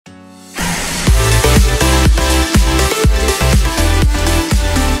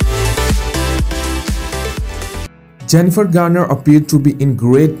Jennifer Garner appeared to be in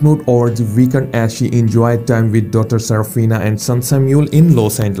great mood over the weekend as she enjoyed time with daughter Seraphina and son Samuel in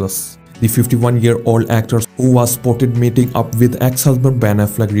Los Angeles. The 51-year-old actress, who was spotted meeting up with ex-husband Ben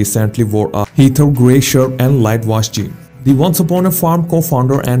Affleck, recently wore a heather gray shirt and light wash jeans. The Once Upon a Farm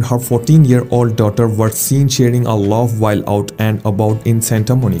co-founder and her 14-year-old daughter were seen sharing a laugh while out and about in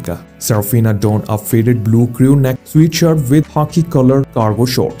Santa Monica. Seraphina donned a faded blue crew neck sweatshirt with hockey-colored cargo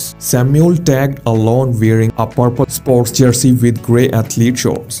shorts. Samuel tagged along wearing a purple sports jersey with gray athlete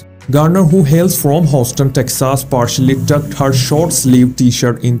shorts. Garner, who hails from Houston, Texas, partially tucked her short-sleeved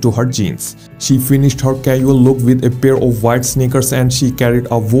t-shirt into her jeans. She finished her casual look with a pair of white sneakers and she carried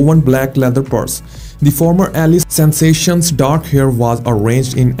a woven black leather purse. The former Alice sensation's dark hair was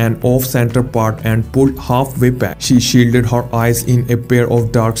arranged in an off-center part and pulled halfway back. She shielded her eyes in a pair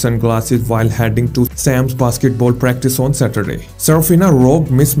of dark sunglasses while heading to Sam's basketball practice on Saturday. Seraphina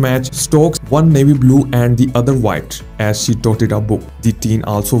rocked mismatched stocks, one navy blue and the other white, as she toted a book. The teen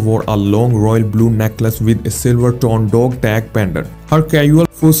also wore a long royal blue necklace with a silver-toned dog tag pendant. Her casual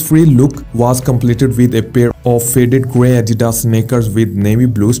fuss-free look was completed with a pair of faded gray Adidas sneakers with navy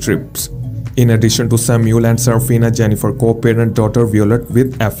blue strips. In addition to Samuel and Seraphina, Jennifer co-parent daughter Violet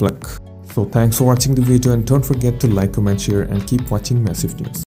with Affleck. So thanks for watching the video and don't forget to like, comment, share and keep watching Massive News.